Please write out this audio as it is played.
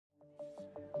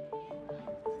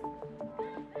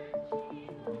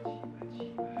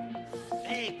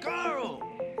Hey, Carl!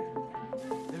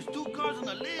 There's 2 cars on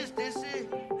the list, ese,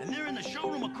 and they're in the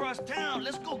showroom across town.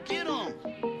 Let's go get them.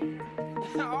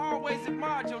 I always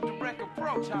admired your direct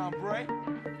approach, hombre.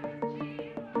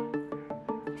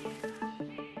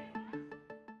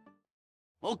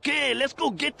 Okay, let's go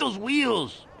get those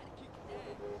wheels.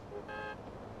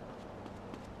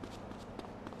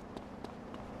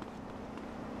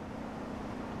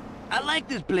 I like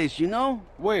this place, you know?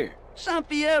 Where? San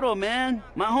Fierro, man.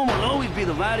 My home will always be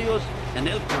the Varios and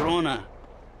El Corona.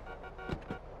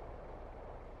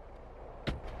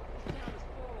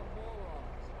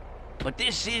 But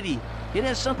this city, it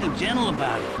has something gentle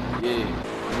about it. Yeah,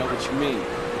 I know what you mean.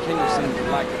 Kendall seems to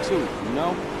like it too, you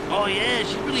know? Oh yeah,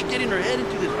 she's really getting her head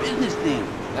into this business thing.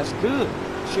 That's good.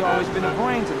 She always been a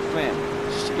brain to the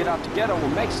family. She should get out together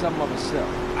and make something of herself.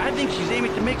 I think she's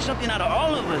aiming to make something out of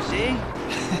all of us, eh?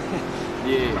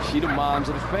 Yeah, she the moms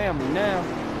of the family now.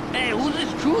 Hey, who's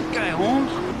this truth guy,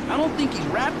 Holmes? I don't think he's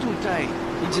wrapped too tight.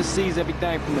 He just sees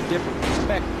everything from a different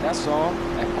perspective, that's all.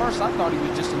 At first, I thought he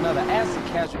was just another acid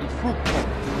casualty fruit cake.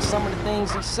 But some of the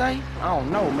things he say, I don't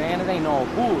know, man. It ain't all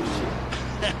bullshit.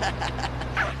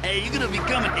 Hey, you gonna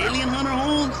become an alien hunter,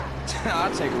 Holmes?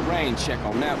 I'll take a rain check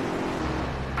on that one.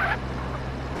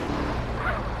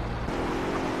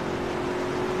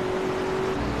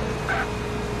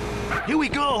 Here we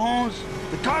go, Holmes.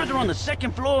 The cars are on the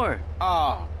 2nd floor.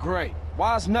 Oh, great.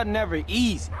 Why is nothing ever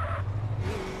easy?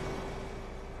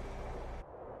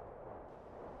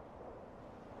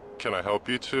 Can I help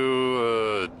you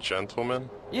two, gentlemen?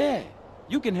 Yeah,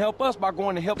 you can help us by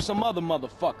going to help some other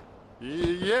motherfucker.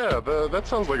 Yeah, that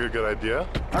sounds like a good idea.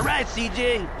 All right,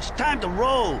 CJ, it's time to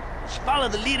roll. Just follow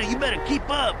the leader. You better keep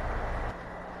up.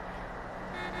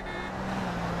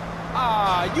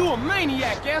 Ah, you a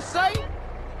maniac, S.A.?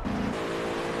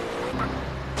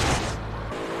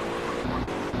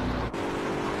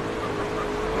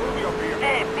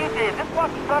 Hey, CJ, is this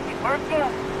walkie-talkie working?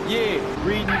 Yeah,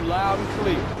 reading you loud and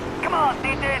clear. Come on,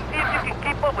 CJ, and see if you can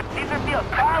keep up with Cesar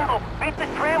Carlo. Beat the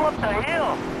tram up the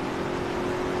hill.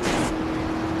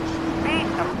 Beat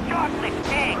some chocolate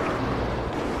cake.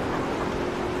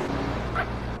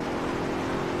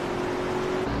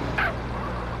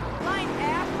 Line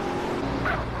half.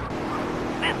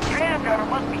 This tram driver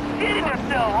must be shitting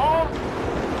herself, Holmes.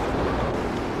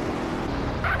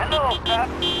 Hello, cop.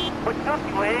 What took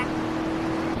you, eh?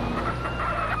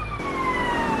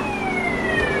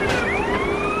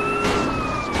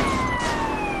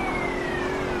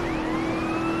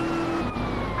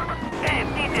 Hey,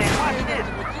 CJ, watch this.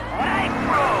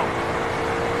 Nitro!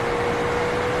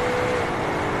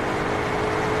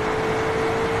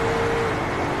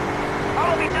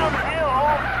 Follow me down the hill,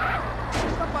 Holmes.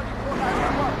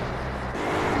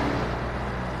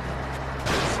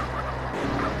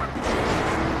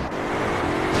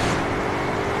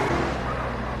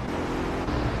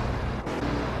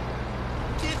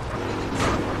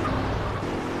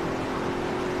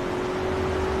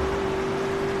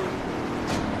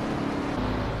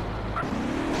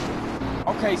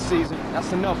 Okay, Cesar,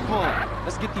 that's enough fun.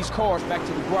 Let's get these cars back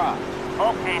to the garage.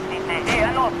 Okay, CJ. Hey,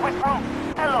 I know a quick route.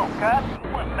 Hello, cop.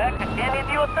 What's back to Danny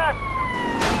Idiotas?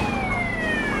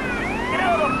 Get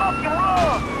out of the fucking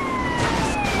road!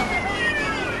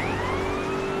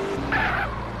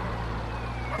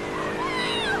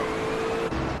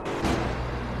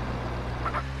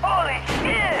 Holy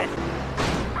shit!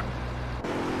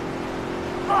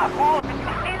 Fuck, Wolf, did you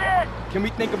see that? Can we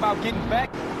think about getting back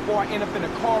before I end up in a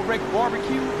car wreck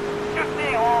barbecue? Sure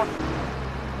thing, Wolf.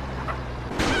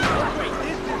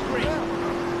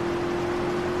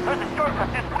 There's a shortcut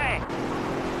this way.